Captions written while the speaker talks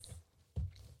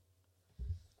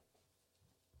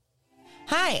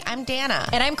Hi, I'm Dana.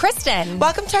 And I'm Kristen.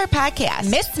 Welcome to our podcast,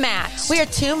 Mismatched. We are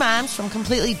two moms from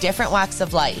completely different walks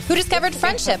of life who discovered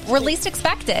friendship where least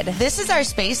expected. This is our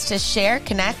space to share,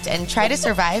 connect, and try to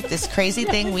survive this crazy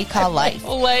thing we call life.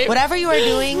 Whatever you are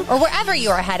doing, or wherever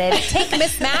you are headed, take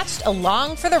Mismatched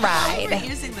along for the ride. We're not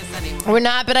using this anymore. We're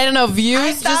not, but I don't know.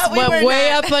 Views just went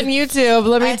way up on YouTube.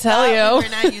 Let me tell you. We're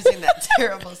not using that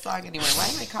terrible song anymore. Why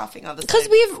am I coughing all the time?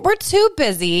 Because we're too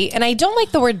busy, and I don't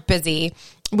like the word busy.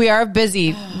 We are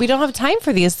busy. We don't have time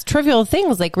for these trivial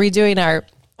things like redoing our...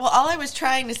 Well, all I was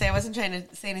trying to say, I wasn't trying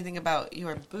to say anything about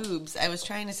your boobs. I was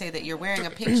trying to say that you're wearing a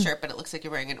pink shirt, but it looks like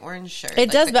you're wearing an orange shirt.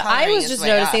 It does, but I was just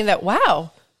noticing that,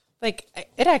 wow, like,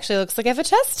 it actually looks like I have a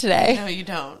chest today. No, you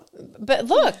don't. But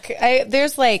look,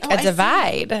 there's like a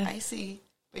divide. I see,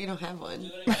 but you don't have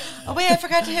one. Oh, wait, I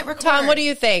forgot to hit record. Tom, what do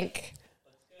you think?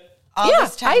 All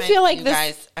this time I feel like you this...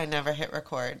 guys, I never hit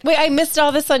record. Wait, I missed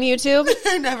all this on YouTube?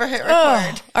 I never hit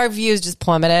record. Our views just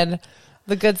plummeted.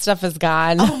 The good stuff is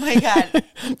gone. Oh, my God.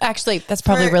 Actually, that's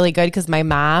probably really good because my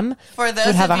mom would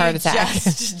have a heart attack.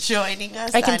 Just joining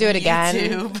us I can do it again.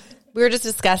 YouTube. We were just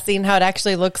discussing how it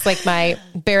actually looks like my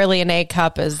barely an A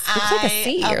cup looks like a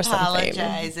C or something. I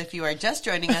apologize if you are just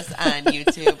joining us on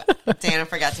YouTube. Dana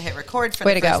forgot to hit record for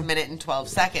the first minute and 12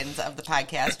 seconds of the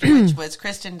podcast, which was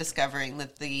Kristen discovering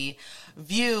that the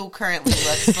view currently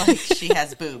looks like she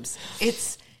has boobs.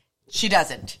 She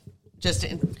doesn't. Just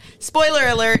spoiler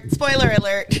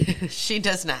alert, she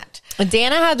does not.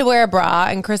 Dana had to wear a bra,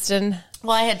 and Kristen...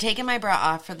 Well, I had taken my bra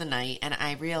off for the night, and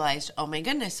I realized, oh my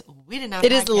goodness, we did not.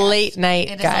 It is late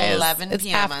night, guys. It is 11 p.m.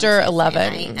 It's after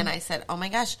 11, night, and I said, oh my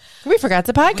gosh, we forgot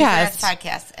to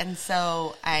podcast. And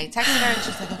so I texted her, and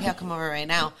she's like, okay, I'll come over right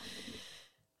now.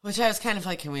 Which I was kind of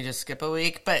like, can we just skip a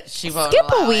week? But she won't skip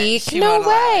allow a week. She no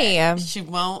way. She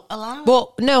won't allow it.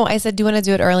 Well, no, I said, do you want to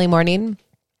do it early morning?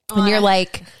 And you're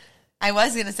like, I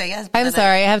was going to say yes. I'm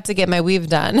sorry, I have to get my weave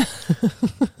done.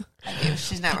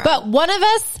 She's not wrong. But one of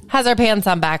us has our pants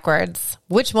on backwards.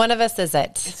 Which one of us is it?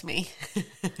 It's me.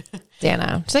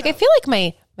 Dana. She's like, I feel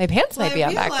like my pants might be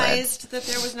on backwards. I realized that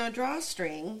there was no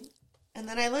drawstring. And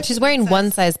then I looked. She's wearing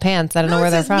one size pants. I don't know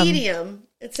where they're from. Medium.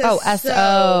 It says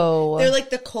S-O. They're like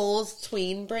the Kohl's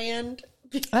tween brand.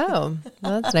 Oh,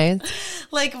 well, that's nice.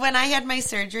 Like when I had my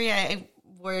surgery, I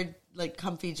wore like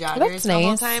comfy joggers the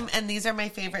whole time, and these are my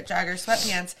favorite jogger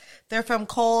sweatpants. They're from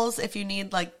Kohl's. If you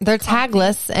need like, they're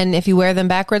tagless, and if you wear them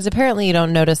backwards, apparently you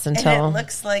don't notice until. And it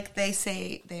looks like they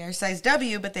say they are size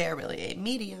W, but they are really a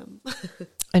medium.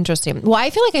 Interesting. Well, I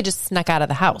feel like I just snuck out of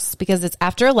the house because it's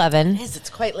after 11. It is. It's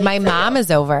quite late. My mom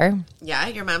is over. Yeah,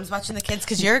 your mom's watching the kids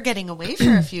because you're getting away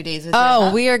for a few days.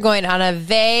 With we are going on a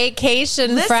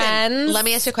vacation, friends. Let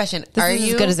me ask you a question. This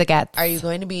is as good as it gets. Are you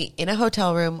going to be in a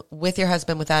hotel room with your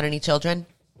husband without any children?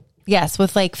 Yes,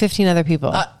 with like 15 other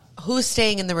people. Who's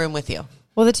staying in the room with you?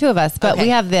 Well, the two of us, but we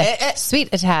have the suite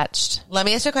attached. Let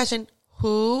me ask you a question.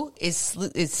 Who is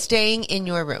staying in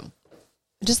your room?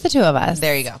 Just the two of us.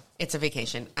 There you go. It's a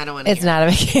vacation. I don't want to. It's not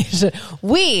a vacation.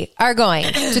 We are going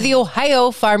to the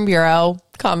Ohio Farm Bureau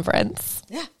conference.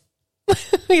 Yeah.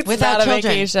 It's without not a children.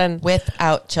 vacation.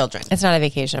 Without children. It's not a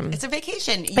vacation. It's a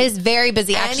vacation. It's very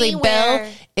busy. Actually, Bill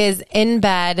is in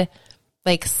bed,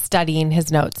 like studying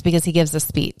his notes because he gives a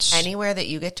speech. Anywhere that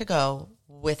you get to go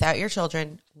without your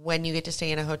children, when you get to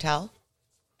stay in a hotel,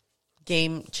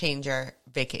 game changer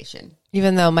vacation.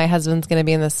 Even though my husband's going to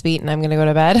be in the suite and I'm going to go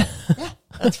to bed. Yeah,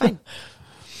 that's fine.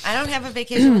 I don't have a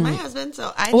vacation with my husband,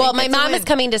 so I think well, my mom is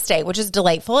coming to stay, which is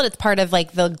delightful. And it's part of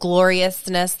like the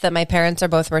gloriousness that my parents are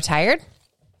both retired.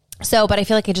 So, but I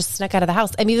feel like I just snuck out of the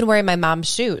house. I'm even wearing my mom's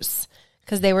shoes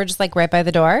because they were just like right by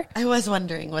the door. I was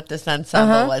wondering what this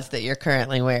ensemble was that you're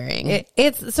currently wearing.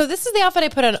 So this is the outfit I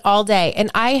put on all day,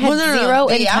 and I had zero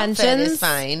the intentions. The outfit is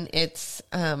fine. It's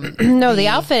no, the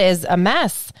outfit is a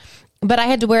mess. But I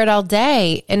had to wear it all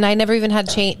day, and I never even had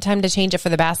time to change it for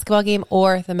the basketball game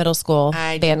or the middle school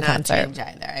band concert. I did not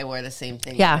change either. I wore the same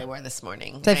thing that I wore this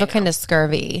morning. So I feel kind of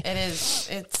scurvy. It is.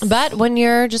 But when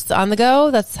you're just on the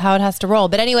go, that's how it has to roll.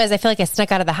 But anyways, I feel like I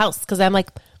snuck out of the house because I'm like,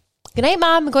 good night,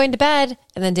 Mom. I'm going to bed.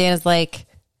 And then Dana's like,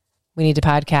 we need to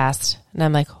podcast. And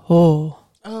I'm like, oh.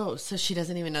 Oh, so she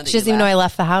doesn't even know that she doesn't even know I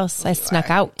left the house. I snuck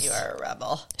out. You are a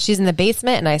rebel. She's in the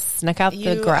basement, and I snuck out the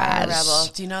garage. You are a rebel.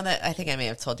 Do you know that? I think I may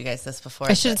have told you guys this before.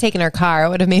 I should have taken her car. It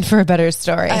would have made for a better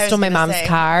story. I stole my mom's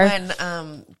car.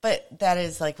 But that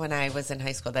is like when I was in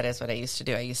high school, that is what I used to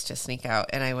do. I used to sneak out,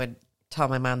 and I would tell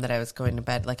my mom that I was going to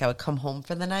bed. Like I would come home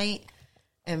for the night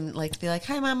and like be like,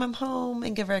 hi, Mom, I'm home,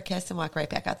 and give her a kiss and walk right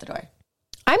back out the door.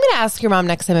 I'm going to ask your mom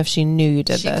next time if she knew you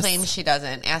did this. She claims she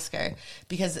doesn't. Ask her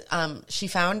because she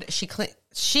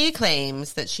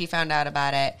claims that she found out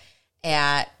about it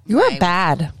at. You are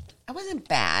bad. I wasn't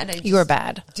bad. You were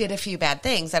bad. Did a few bad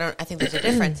things. I think there's a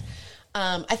difference.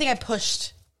 I think I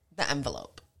pushed the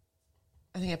envelope.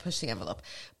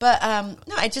 But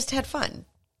no, I just had fun.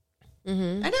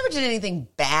 Mm-hmm. I never did anything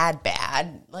bad.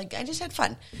 Like, I just had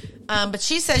fun. But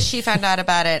she says she found out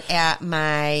about it at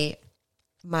my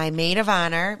maid of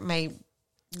honor, my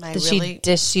Did really she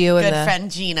dish you good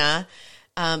friend Gina,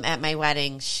 at my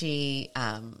wedding. She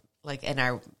like in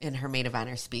her maid of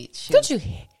honor speech. Don't you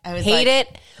hate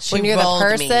it when you're the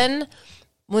person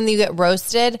when you get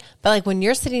roasted, but like when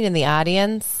you're sitting in the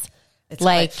audience? It's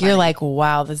like you're like,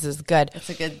 wow, this is good. It's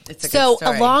a good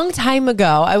story. A long time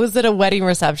ago, I was at a wedding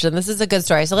reception. This is a good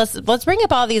story. So let's bring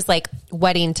up all these like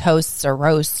wedding toasts or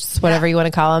roasts, whatever you want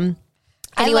to call them.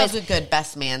 Anyways, I love a good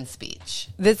best man speech.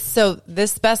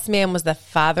 This best man was the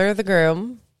father of the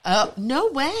groom. Oh, no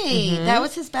way. Mm-hmm. That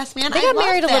was his best man. They got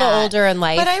married a little older in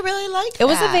life. But I really liked that. It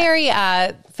was a very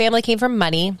family came from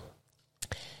money.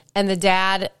 And the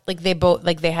dad,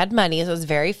 they had money, so it was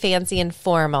very fancy and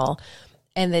formal.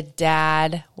 And the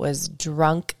dad was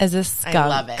drunk as a skunk. I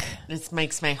love it. This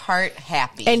makes my heart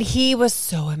happy. And he was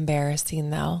so embarrassing,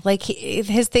 though. Like,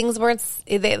 his things weren't,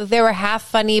 they were half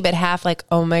funny, but half like,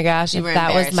 oh my gosh, if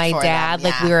that was my dad,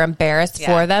 like, we were embarrassed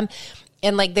for them.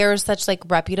 And, like, there were such, like,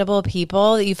 reputable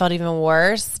people that you felt even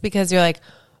worse because you're like,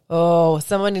 oh,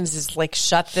 someone needs to just, like,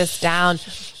 shut this down.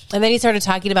 And then he started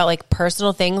talking about, like,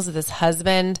 personal things with his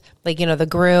husband, like, you know, the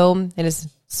groom and his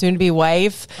soon-to-be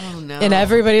wife. Oh, no. And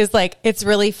everybody's like, it's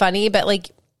really funny, but, like,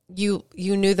 you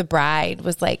knew the bride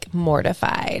was, like,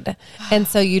 mortified. And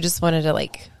so you just wanted to,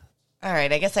 like... All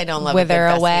right, I guess I don't love a good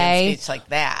best man speech like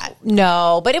that.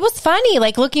 No, but it was funny.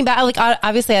 Like, looking back, like,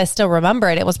 obviously I still remember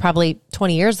it. It was probably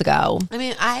 20 years ago. I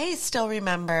mean, I still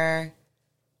remember...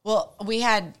 Well,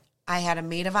 I had a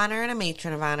maid of honor and a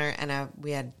matron of honor, and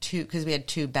we had two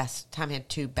Tom had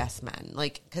two best men.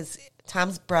 Like, because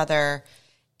Tom's brother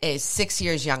is 6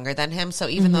 years younger than him, so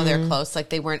even though they're close, like,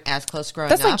 they weren't as close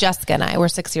growing up. That's like Jessica and I. We're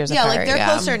 6 years apart. Yeah, like, they're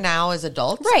closer now as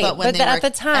adults. Right, but when at the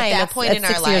time, at that point in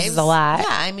our 6 lives, years is a lot. Yeah,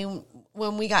 I mean,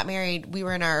 when we got married, we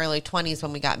were in our early 20s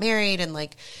when we got married, and,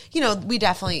 like, you know,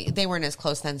 they weren't as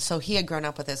close then, so he had grown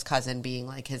up with his cousin being,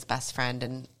 like, his best friend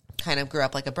and kind of grew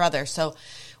up like a brother, so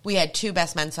we had two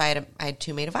best men, so I had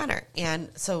two maid of honor, and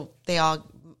so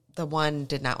the one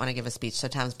did not want to give a speech, so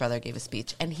Tom's brother gave a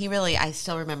speech, and I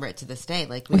still remember it to this day.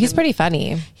 Like, he's pretty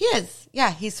funny. He is, yeah.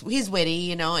 He's witty,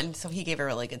 you know, and so he gave a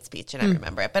really good speech, and I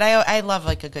remember it. But I love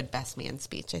like a good best man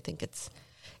speech. I think it's,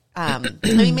 I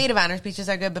mean, maid of honor speeches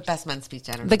are good, but best man speech,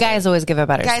 I don't know. The guys always give a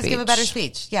better speech. Guys give a better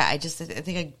speech. Yeah, I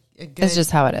think a good. It's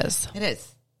just how it is. It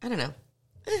is. I don't know.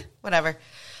 Whatever.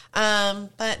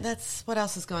 But that's what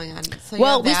else is going on.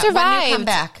 So we survived.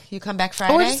 When you come back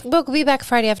Friday? We'll be back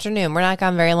Friday afternoon. We're not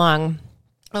gone very long.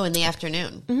 Oh, in the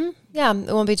afternoon. Mm-hmm. Yeah,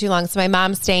 it won't be too long. So my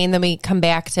mom's staying. Then we come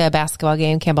back to a basketball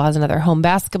game. Campbell has another home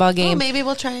basketball game. Oh, maybe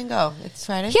we'll try and go. It's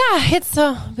Friday. Yeah, it's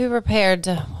be prepared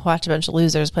to watch a bunch of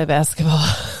losers play basketball.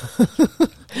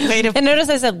 And notice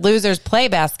I said losers play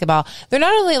basketball. They're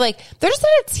not only they're just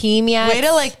not a team yet. Way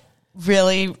to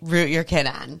really root your kid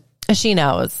on. She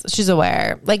knows. She's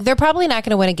aware. They're probably not going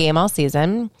to win a game all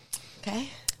season. Okay.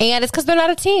 And it's because they're not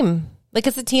a team.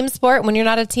 It's a team sport. When you're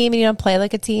not a team and you don't play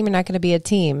like a team, you're not going to be a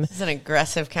team. This is an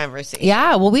aggressive conversation.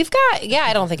 Yeah. Well,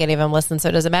 I don't think any of them listen, so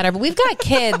it doesn't matter. But we've got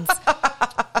kids.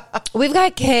 We've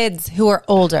got kids who are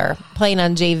older playing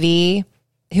on JV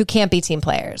who can't be team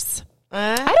players.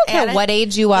 I don't care what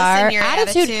age you are.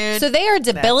 Attitude. So they are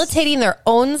debilitating their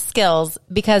own skills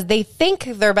because they think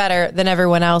they're better than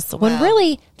everyone else when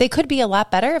really they could be a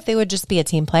lot better if they would just be a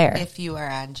team player. If you are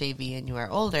on JV and you are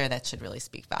older, that should really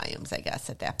speak volumes, I guess,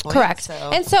 at that point. Correct.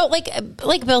 And so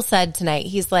like Bill said tonight,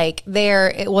 he's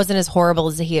it wasn't as horrible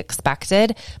as he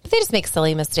expected, but they just make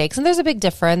silly mistakes. And there's a big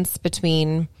difference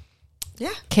between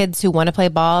kids who want to play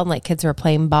ball and kids who are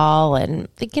playing ball, and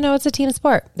it's a team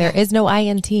sport. There is no I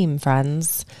in team,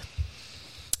 friends.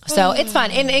 So it's fun,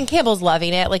 and Campbell's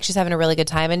loving it. She's having a really good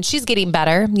time, and she's getting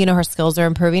better. Her skills are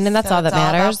improving, and that's all that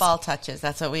matters. All about ball touches.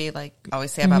 That's what we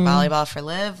always say about volleyball for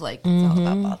Liv. It's all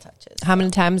about ball touches. How many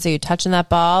times are you touching that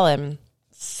ball? And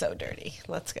so dirty.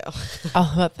 Let's go.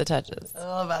 All about the touches.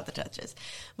 All about the touches.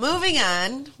 Moving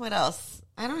on. What else?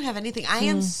 I don't have anything.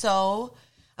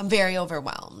 I'm very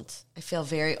overwhelmed. I feel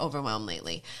very overwhelmed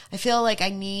lately. I feel like I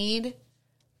need...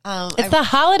 it's the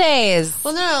holidays.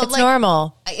 Well, no. It's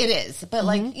normal. It is. But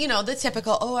the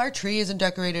typical, our tree isn't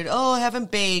decorated. Oh, I haven't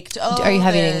baked. Oh, are you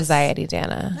having anxiety,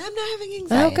 Dana? I'm not having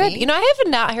anxiety. Oh, good. I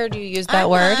have not heard you use that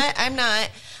word. I'm not.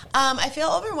 I feel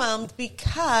overwhelmed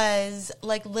because,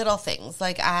 like, little things.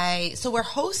 So we're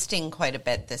hosting quite a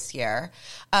bit this year,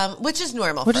 which is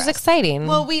normal Which is exciting.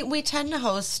 Well, we tend to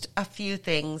host a few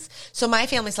things. So my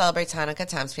family celebrates Hanukkah.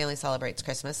 Tom's family celebrates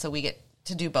Christmas. So we get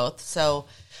to do both. So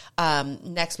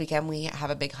next weekend we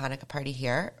have a big Hanukkah party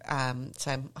here.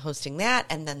 So I'm hosting that.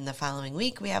 And then the following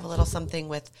week we have a little something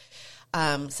with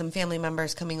some family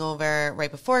members coming over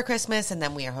right before Christmas, and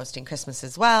then we are hosting Christmas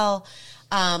as well.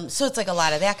 So it's like a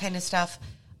lot of that kind of stuff.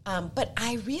 But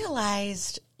I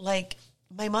realized, like,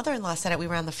 my mother-in-law said it. We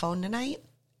were on the phone tonight,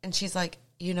 and she's like,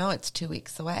 it's 2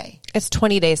 weeks away. It's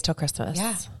 20 days till Christmas.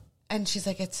 Yeah. And she's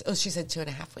like, she said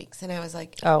 2.5 weeks. And I was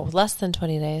like, oh, less than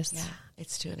 20 days. Yeah,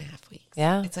 it's 2.5 weeks.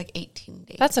 Yeah. It's like 18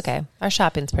 days. That's okay. Our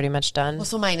shopping's pretty much done. Well,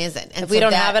 so mine isn't. And if we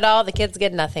don't have it all, the kids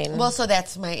get nothing. Well, so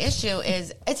that's my issue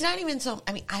is it's not even so,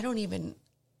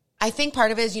 I think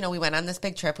part of it is, we went on this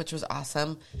big trip, which was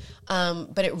awesome.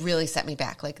 But it really set me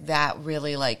back. Like that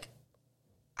really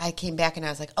I came back and I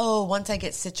was like, oh, once I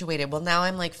get situated, well, now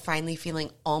I'm like finally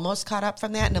feeling almost caught up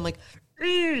from that. And I'm like,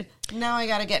 now I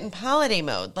got to get in holiday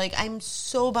mode. Like, I'm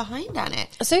so behind on it.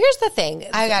 So here's the thing.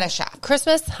 I got to shop.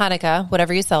 Christmas, Hanukkah,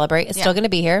 whatever you celebrate is still going to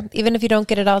be here, even if you don't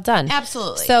get it all done.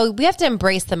 Absolutely. So we have to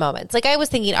embrace the moments. Like I was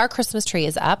thinking, our Christmas tree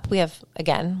is up. We've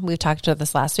talked about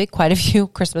this last week, quite a few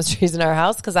Christmas trees in our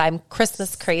house because I'm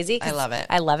Christmas crazy. I love it.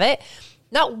 I love it.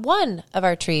 Not one of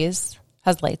our trees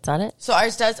has lights on it. So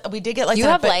ours does. We did get lights. You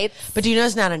have lights. But do you know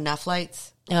there's not enough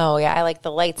lights? Oh, yeah. I like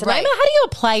the lights. And Right. how do you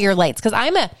apply your lights? Because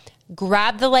I'm a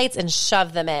grab the lights and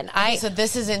shove them in. So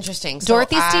this is interesting.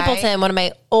 Dorothy Steepleton, one of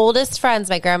my oldest friends,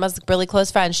 my grandma's really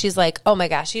close friend, she's like, oh my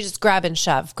gosh, you just grab and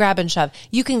shove.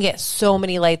 You can get so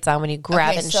many lights on when you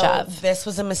grab and shove. This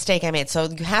was a mistake I made. So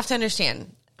you have to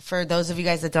understand, for those of you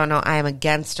guys that don't know, I am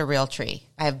against a real tree.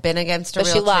 I have been against a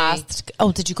real tree. She lost.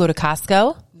 Oh, did you go to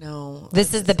Costco? No.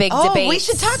 This is the big debate. We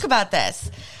should talk about this.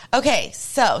 Okay,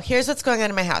 so here's what's going on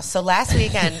in my house. So last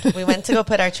weekend, we went to go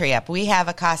put our tree up. We have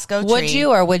a Costco tree. Would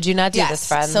you or would you not do this,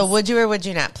 friends? So would you or would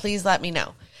you not? Please let me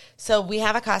know. So we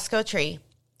have a Costco tree.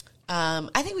 I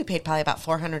think we paid probably about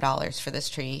 $400 for this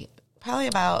tree.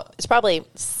 It's probably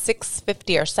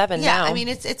 $650 or $7 now. Yeah, I mean,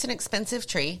 it's an expensive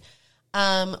tree.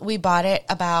 We bought it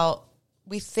about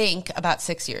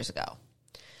 6 years ago.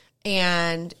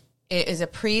 And it is a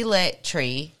pre-lit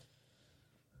tree.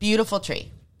 Beautiful tree.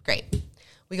 Great.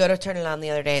 We go to turn it on the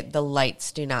other day. The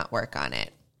lights do not work on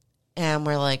it. And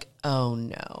we're like, oh,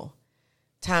 no.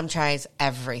 Tom tries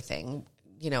everything.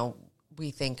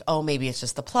 We think, oh, maybe it's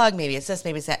just the plug. Maybe it's this.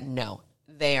 Maybe it's that. No,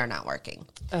 they are not working.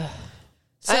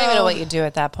 So, I don't even know what you do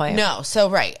at that point. No. So,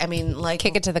 right. I mean, like.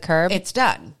 Kick it to the curb. It's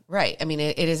done. Right. I mean,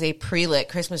 it is a pre-lit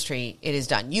Christmas tree. It is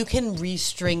done. You can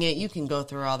restring it. You can go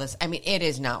through all this. I mean, it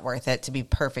is not worth it, to be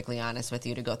perfectly honest with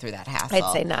you, to go through that hassle.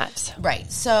 I'd say not. Right.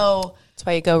 So. That's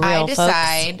why you go real, I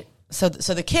decide. Folks.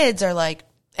 So the kids are like,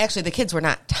 actually, the kids were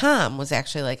not. Tom was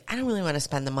actually like, I don't really want to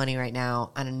spend the money right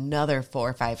now on another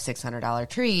 $400, $500, $600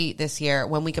 tree this year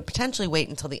when we could potentially wait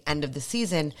until the end of the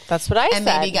season. That's what I said. And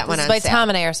maybe get one on sale. sale. Tom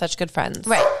and I are such good friends.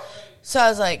 Right. So I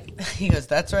was like, he goes,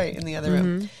 that's right, in the other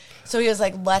room. So he was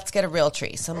like, let's get a real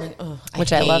tree. So I'm like, oh,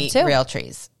 I love too. Real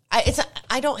trees.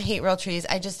 I don't hate real trees.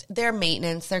 They're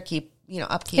maintenance. They're upkeep.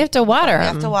 You have to water them. You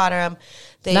have to water them.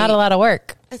 Not a lot of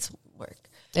work. It's work.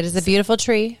 It is a beautiful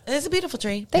tree. It is a beautiful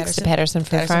tree. Thanks to Patterson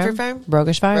Fruit Farm.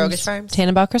 Rogish Farms.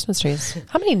 Tannenbaum Christmas trees.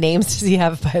 How many names does he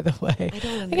have, by the way? I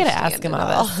don't understand. I got to ask him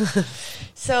all this.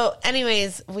 So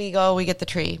anyways, we get the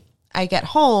tree. I get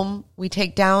home, we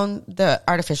take down the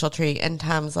artificial tree, and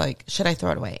Tom's like, should I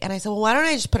throw it away? And I said, well, why don't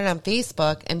I just put it on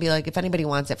Facebook and be like, if anybody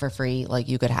wants it for free, like,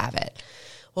 you could have it.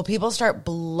 Well, people start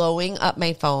blowing up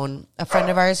my phone. A friend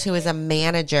of ours who is a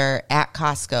manager at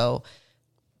Costco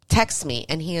texts me,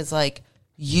 and he is like,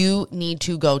 you need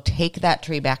to go take that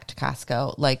tree back to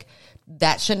Costco. Like,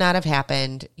 that should not have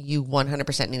happened. You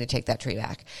 100% need to take that tree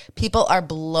back. People are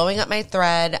blowing up my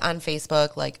thread on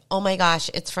Facebook like, oh my gosh,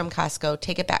 it's from Costco.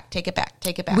 Take it back, take it back,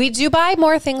 take it back. We do buy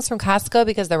more things from Costco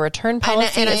because the return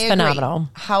policy is phenomenal.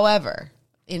 However,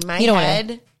 in my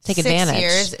head, take advantage. 6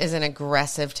 years is an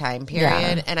aggressive time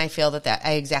period. And I feel that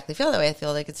I exactly feel that way. I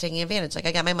feel like it's taking advantage. Like,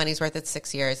 I got my money's worth at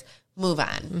 6 years. Move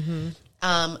on.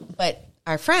 But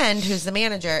our friend who's the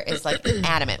manager is like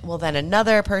adamant. Well, then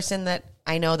another person that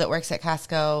I know that works at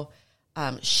Costco,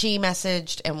 she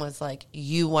messaged and was like,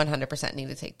 you 100% need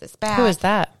to take this back. Who is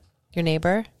that? Your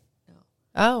neighbor? No.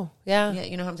 Oh, yeah. Yeah,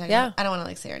 you know who I'm talking about? I don't want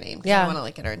to say her name. Yeah. I don't want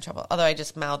to get her in trouble. Although I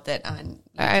just mouthed it on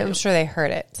YouTube. I'm sure they heard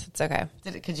it. So it's okay.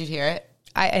 Could you hear it?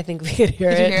 I think we could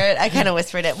hear it. Did you hear it? I kind of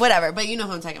whispered it. Whatever. But you know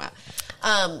who I'm talking about.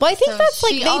 Well, I think that's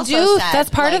like they do. That's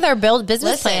part of their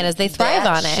business plan is they thrive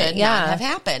on it. Should not have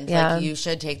happened. Yeah. Like, you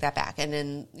should take that back, and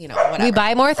then whatever. We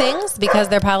buy more things because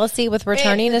their policy with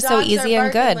returning is so easy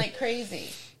and good. Like crazy.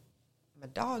 My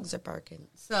dogs are barking.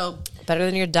 So better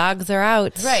than your dogs are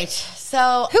out. Right.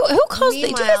 So who calls? Do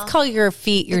you guys call your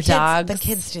feet your dogs? The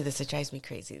kids do this. It drives me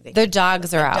crazy. Their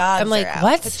dogs are out. I'm like,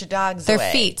 what? Put your dogs Their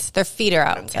away. feet. Their feet are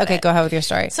out. Okay, go ahead with your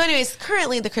story. So, anyways,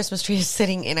 currently the Christmas tree is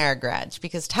sitting in our garage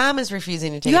because Tom is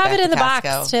refusing to take it back to Costco. You have it in the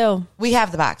box too. We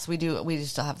have the box. We do. We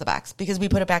still have the box because we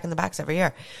put it back in the box every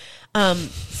year.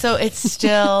 So it's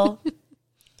still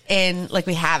in. Like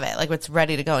we have it. Like it's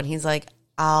ready to go. And he's like,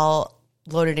 I'll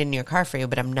load it in your car for you,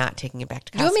 but I'm not taking it back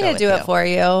to Costco. You want me to do it for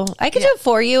you? I could do it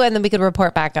for you, and then we could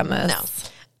report back on this.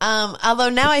 No. Although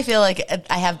now I feel like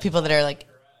I have people that are like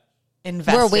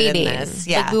invested We're waiting. in this.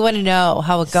 Yeah. Like we want to know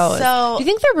how it goes. So, do you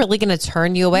think they're really going to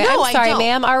turn you away? No, I'm sorry, I don't.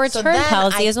 ma'am. Our return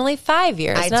policy is only 5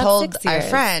 years, I not told 6 years. our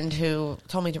friend who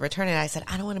told me to return it, I said,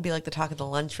 I don't want to be like the talk of the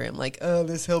lunchroom. Like, oh,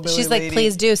 this hillbilly She's lady. like,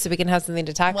 please do so we can have something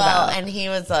to talk about. And he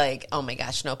was like, oh my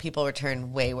gosh, no, people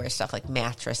return way worse stuff like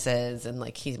mattresses and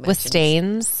like he mentioned. With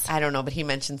stains? I don't know, but he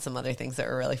mentioned some other things that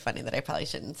were really funny that I probably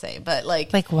shouldn't say. But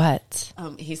like what?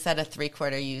 He said a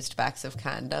 3/4 used box of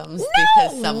condoms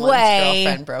because someone's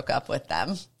girlfriend broke up with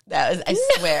them. That was, I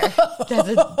swear,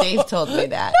 that's what Dave told me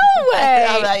that. No way.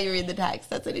 How about you read the text?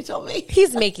 That's what he told me.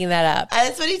 He's making that up.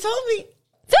 That's what he told me.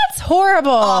 That's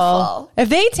horrible. Awful. If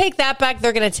they take that back,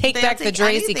 they're going to take back the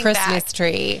Dracy Christmas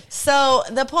tree. So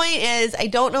the point is, I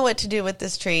don't know what to do with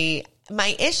this tree.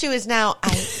 My issue is now,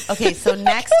 so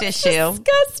next issue.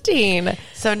 Disgusting.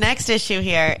 So next issue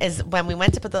here is when we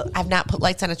went to I've not put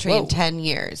lights on a tree in 10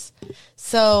 years.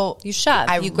 So you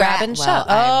shove. You grab and shove.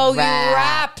 You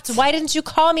wrapped. Why didn't you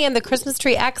call me? I'm the Christmas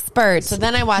tree expert. So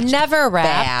then I watched Never wrap.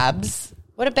 Babs.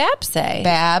 What did Babs say?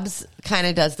 Babs kind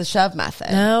of does the shove method.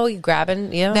 No, you grab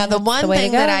and, Now, the one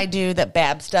thing that I do that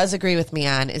Babs does agree with me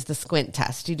on is the squint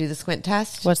test. Do you do the squint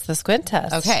test? What's the squint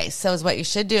test? Okay, so what you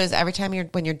should do is every time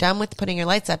when you're done with putting your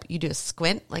lights up, you do a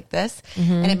squint like this,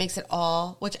 and it makes it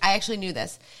all, which I actually knew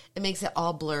this, it makes it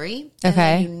all blurry. And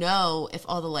then you know if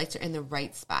all the lights are in the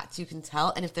right spots. You can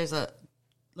tell, and if there's a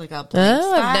blank spot.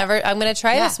 I'm going to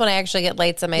try this when I actually get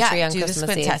lights on my tree on Christmas Eve. Do the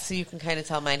squint test so you can kind of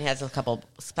tell mine has a couple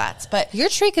spots. But your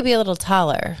tree could be a little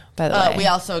taller, by the way. We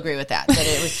also agree with that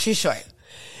it was too short.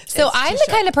 So I'm the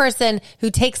kind of person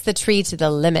who takes the tree to the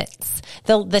limits.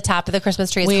 The top of the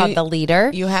Christmas tree is called the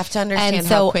leader. You have to understand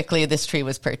how quickly this tree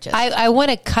was purchased. I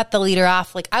want to cut the leader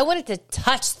off. Like I want it to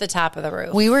touch the top of the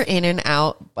roof. We were in and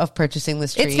out of purchasing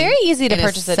this tree. It's very easy to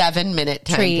purchase a 7-minute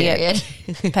time period.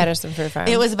 Patterson Fruit Farm.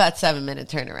 It was about 7-minute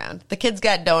turnaround. The kids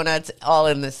got donuts all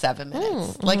in the 7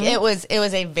 minutes. It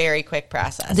was a very quick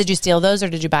process. Did you steal those or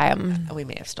did you buy them? We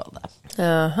may have stole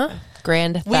them.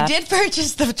 Grand theft. We did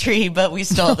purchase the tree, but we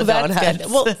stole the donuts.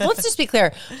 Good. Well, let's just be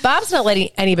clear. Bob's not letting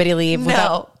anybody leave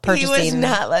without purchasing he was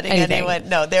not letting anyone.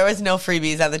 No, there was no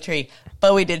freebies on the tree,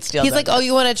 but we did steal. He's like, oh,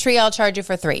 you want a tree? I'll charge you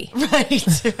for 3.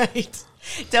 Right.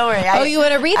 Don't worry. You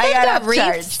want a wreath? I got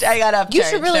upcharged. You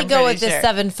should really go with this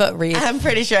 7-foot wreath. I'm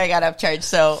pretty sure I got upcharged,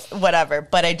 so whatever.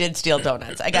 But I did steal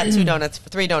donuts. I got 3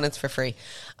 donuts for free.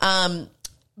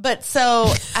 But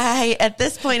so at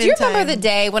this point in time. Do you remember the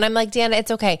day when I'm like, Deanna, it's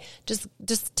okay.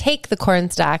 Just take the corn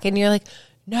stalk. And you're like,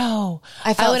 no,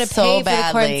 I want to pay for the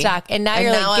corn stalk. And now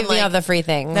you're like, give me all the free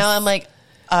things. Now I'm like,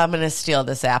 I'm going to steal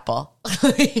this apple.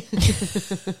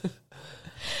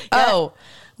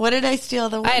 What did I steal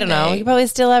the one I don't know. You probably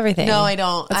steal everything. No, I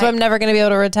don't. That's why I'm never going to be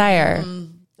able to retire.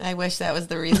 I wish that was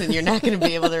the reason you're not going to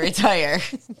be able to retire.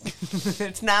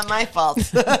 It's not my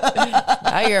fault.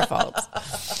 Not your fault.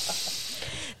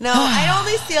 No, I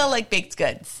only steal like baked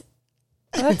goods.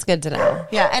 Well, that's good to know.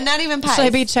 Yeah, and not even pies. Should I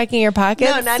be checking your pockets?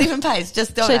 No, not even pies.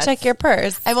 Just donuts. Should I check your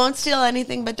purse? I won't steal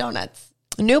anything but donuts.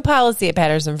 New policy at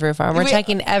Patterson Fruit Farm. We're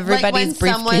checking everybody's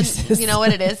briefcases. You know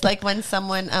what it is? Like when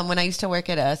someone, when I used to work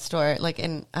at a store, like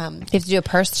in... you have to do a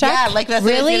purse check? Yeah, like that's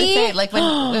really? What I was going to say. Like when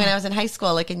I was in high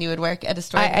school, like, and you would work at a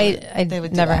store. I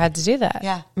would never had to do that.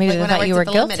 Yeah. Maybe they thought you were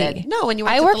guilty. Limited. No, when you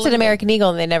worked I worked at American Eagle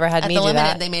and they never had me do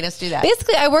that. They made us do that.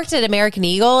 Basically, I worked at American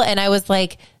Eagle and I was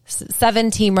like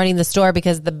 17 running the store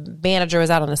because the manager was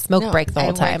out on a smoke break the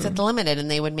whole time. I worked at the Limited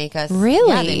and they would make us... Really?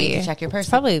 Yeah, they made you check your purse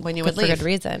probably when you would leave. For good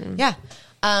reason. Yeah.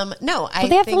 They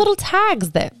have the little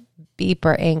tags that beep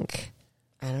or ink.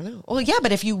 I don't know. Well, yeah,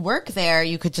 but if you work there,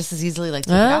 you could just as easily take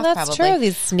it off. That's probably. True.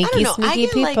 These sneaky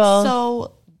people. Like,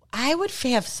 so I would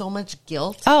have so much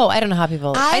guilt. Oh, I don't know how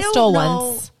people. I stole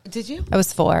once. Did you? I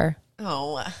was 4.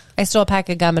 Oh. I stole a pack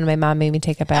of gum and my mom made me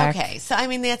take it back. Okay, so I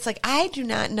mean, that's like I do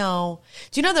not know.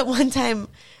 Do you know that one time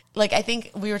like, I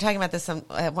think we were talking about this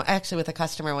actually with a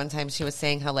customer one time. She was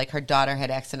saying how like her daughter had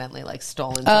accidentally like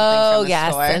stolen something from the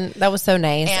store. And that was so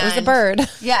nice. And it was a bird.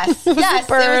 Yes, it was yes, a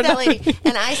bird. It was that lady.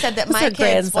 And I said that my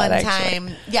kids one time,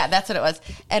 actually. Yeah, that's what it was.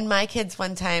 And my kids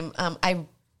one time, I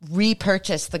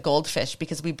repurchased the goldfish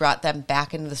because we brought them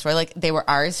back into the store. Like they were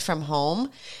ours from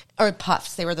home. Or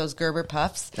puffs. They were those Gerber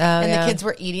puffs. And the kids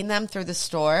were eating them through the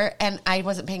store, and I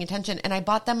wasn't paying attention, and I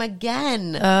bought them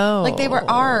again. Like they were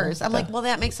ours. I'm like, well,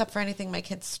 that makes up for anything my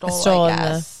kids stole, I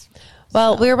guess.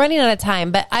 Well, we were running out of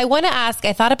time, but I want to ask,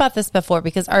 I thought about this before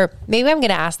because, or maybe I'm going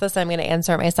to ask this, I'm going to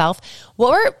answer it myself.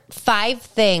 What were 5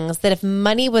 things that if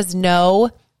money was no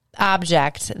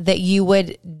object that you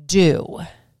would do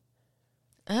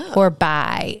or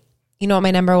buy? You know what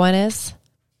my number 1 is?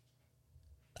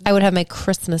 I would have my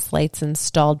Christmas lights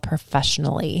installed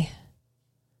professionally.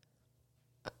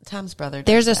 Tom's brother does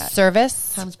There's a that.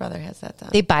 Service. Tom's brother has that done.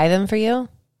 They buy them for you.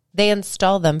 They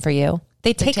install them for you.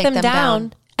 They take them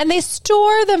down and they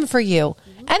store them for you.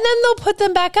 And then they'll put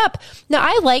them back up. Now,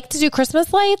 I like to do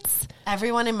Christmas lights.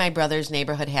 Everyone in my brother's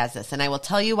neighborhood has this, and I will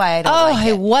tell you why I don't like it.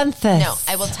 I want this. No,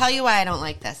 I will tell you why I don't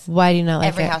like this. Why do you not like it?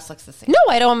 Every house looks the same.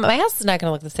 No, I don't. My house is not going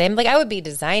to look the same. Like, I would be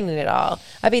designing it all.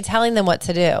 I'd be telling them what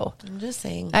to do. I'm just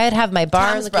saying. I'd have my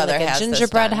barn Tom's looking brother like a has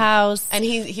gingerbread house. And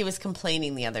he was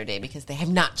complaining the other day because they have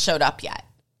not showed up yet.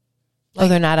 Like,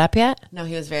 they're not up yet? No,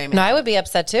 he was very mad. No, I would be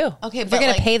upset too. Okay, if but you're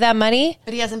going to pay that money.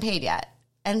 But he hasn't paid yet.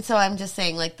 And so I'm just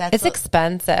saying, like, that's... It's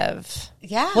expensive.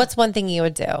 Yeah. What's one thing you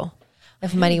would do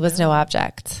if money was no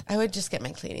object? I would just get my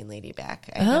cleaning lady back.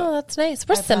 That's nice.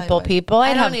 We're simple people.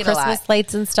 I'd have Christmas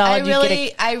lights installed.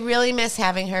 I really miss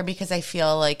having her because I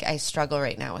feel like I struggle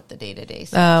right now with the day-to-day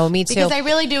stuff. Oh, me too. Because I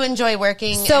really do enjoy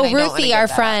working. So Ruthie, our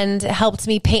friend, helped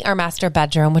me paint our master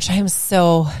bedroom, which I am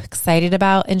so excited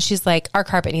about. And she's like, our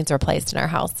carpet needs replaced in our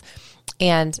house.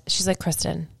 And she's like,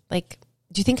 Kristen, like,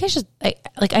 do you think I should,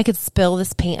 I could spill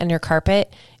this paint on your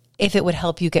carpet if it would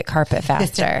help you get carpet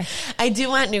faster? I do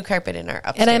want new carpet in our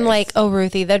upstairs. And I'm like, oh,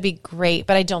 Ruthie, that'd be great,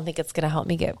 but I don't think it's going to help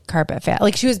me get carpet fast.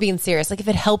 Like, she was being serious. Like, if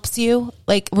it helps you,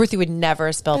 like, Ruthie would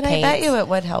never spill paint. I bet you it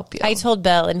would help you. I told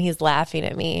Bill, and he's laughing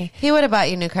at me. He would have bought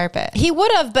you new carpet. He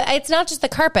would have, but it's not just the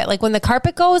carpet. Like, when the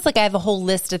carpet goes, like, I have a whole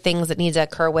list of things that need to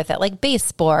occur with it, like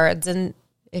baseboards and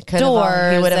it could doors.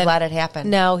 Have. He would have let it happen.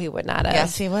 No, he would not have.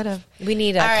 Yes, he would have. We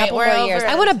need a couple more years.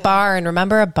 I want a barn.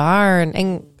 Remember a barn?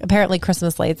 And apparently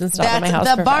Christmas lights installed in my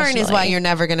house. The barn is why you're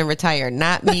never going to retire.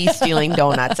 Not me stealing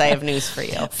donuts. I have news for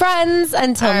you. Friends,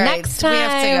 until next time. We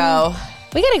have to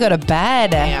go. We got to go to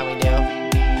bed. Yeah, we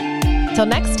do. Until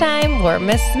next time, we're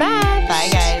Miss Smash. Bye,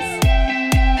 guys.